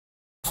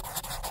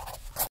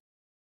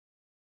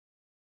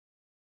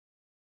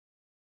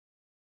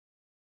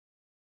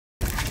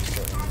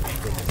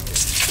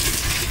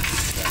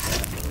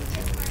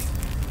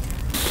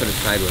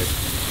Sideways.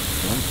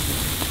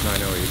 No, I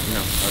know where you. No,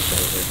 I'll stay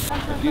over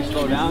here. If you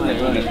slow down, then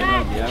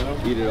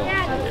eat it all.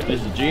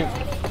 This is Jeep.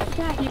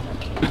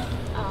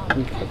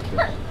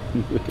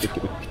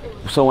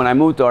 So when I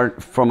moved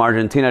from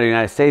Argentina to the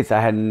United States, I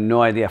had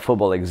no idea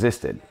football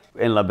existed.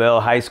 In La Belle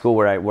High School,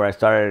 where I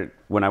started,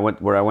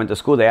 where I went to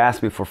school, they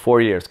asked me for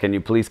 4 years, can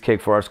you please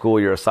kick for our school?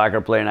 You're a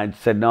soccer player. And I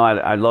said, no,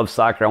 I love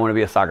soccer. I want to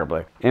be a soccer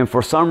player. And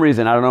for some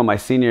reason, I don't know, my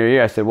senior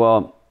year, I said,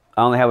 well,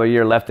 I only have a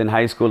year left in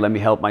high school. Let me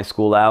help my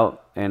school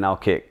out, and I'll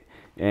kick.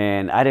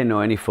 And I didn't know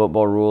any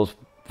football rules.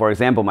 For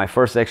example, my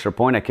first extra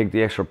point, I kicked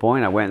the extra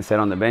point. I went and sat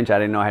on the bench. I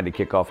didn't know I had to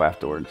kick off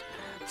afterwards.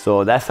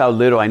 So that's how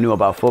little I knew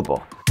about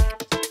football.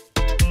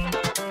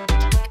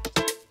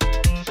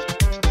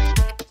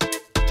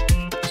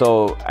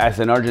 So as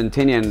an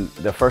Argentinian,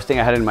 the first thing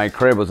I had in my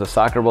crib was a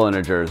soccer ball and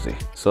a jersey.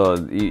 So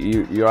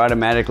you're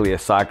automatically a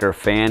soccer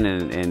fan,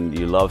 and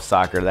you love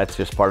soccer. That's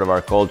just part of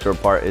our culture.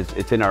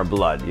 It's in our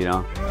blood, you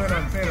know?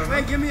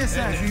 Hey, give me a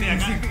sense.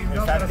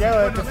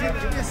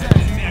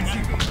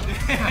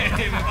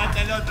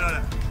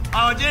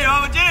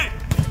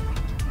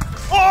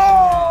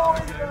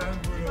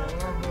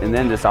 And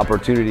then this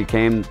opportunity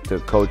came to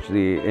coach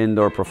the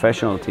indoor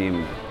professional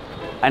team.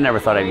 I never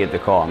thought I'd get the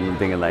call. I'm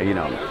thinking, like, you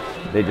know,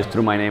 they just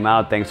threw my name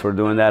out. Thanks for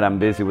doing that. I'm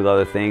busy with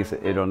other things.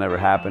 It'll never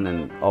happen.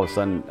 And all of a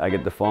sudden, I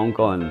get the phone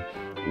call and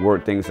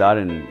work things out,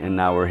 and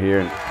now we're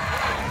here.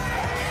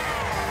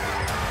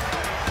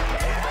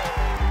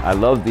 I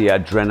love the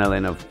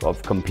adrenaline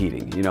of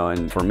competing, you know,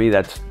 and for me,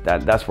 that's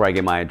where I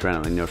get my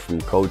adrenaline, you know, from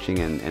coaching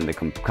and the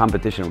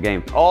competition of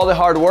game. All the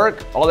hard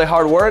work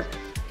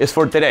is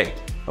for today,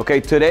 okay?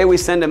 Today, we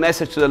send a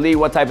message to the league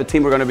what type of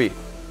team we're gonna be,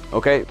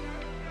 okay?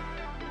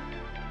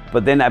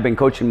 But then I've been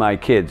coaching my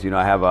kids. You know,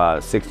 I have a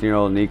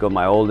 16-year-old Nico,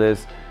 my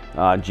oldest,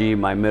 G,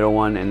 my middle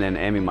one, and then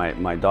Emmy,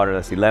 my daughter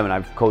that's 11.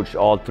 I've coached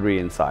all three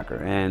in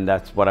soccer, and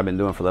that's what I've been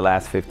doing for the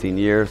last 15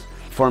 years.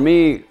 For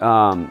me,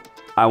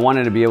 I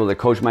wanted to be able to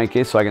coach my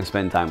kids so I can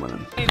spend time with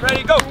them.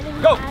 Ready, go,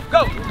 go,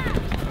 go.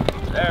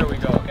 There we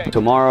go, okay.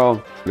 Tomorrow,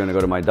 we're gonna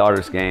go to my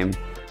daughter's game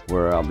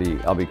where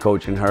I'll be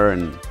coaching her,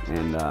 and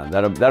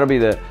that'll be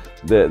the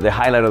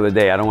highlight of the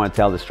day. I don't want to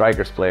tell the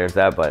Strikers players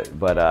that, but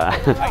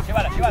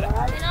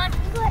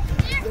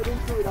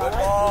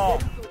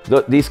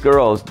these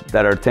girls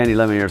that are 10,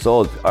 11 years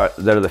old,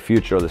 they're the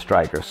future of the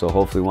Strikers. So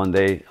hopefully one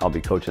day I'll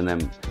be coaching them.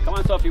 Come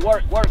on, Sophie,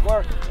 work, work,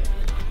 work.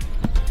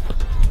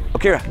 Oh,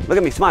 Kira, look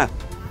at me, smile.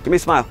 Give me a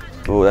smile.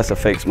 Oh, that's a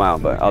fake smile,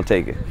 but I'll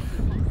take it.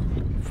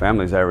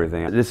 Family's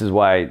everything. This is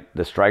why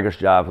the Strikers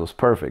job was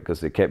perfect,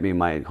 because it kept me in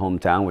my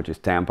hometown, which is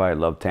Tampa. I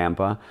love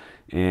Tampa.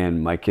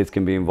 And my kids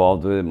can be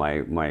involved with it.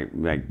 My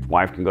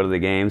wife can go to the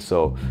game.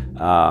 So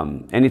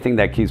anything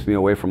that keeps me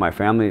away from my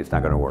family, it's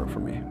not gonna work for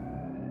me.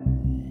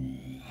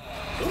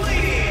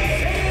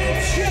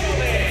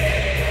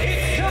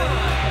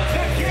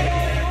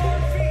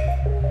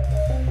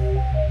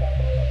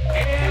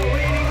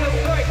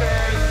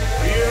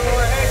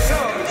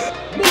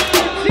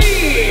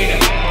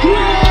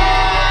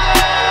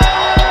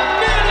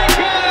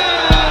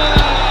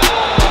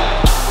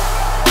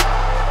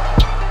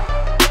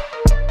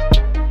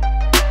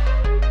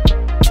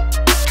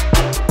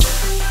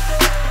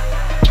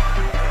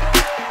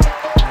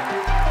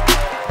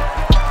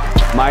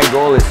 My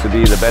goal is to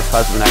be the best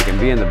husband I can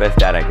be and the best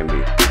dad I can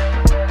be.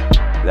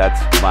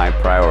 That's my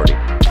priority.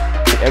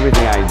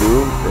 Everything I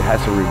do, it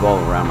has to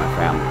revolve around my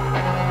family.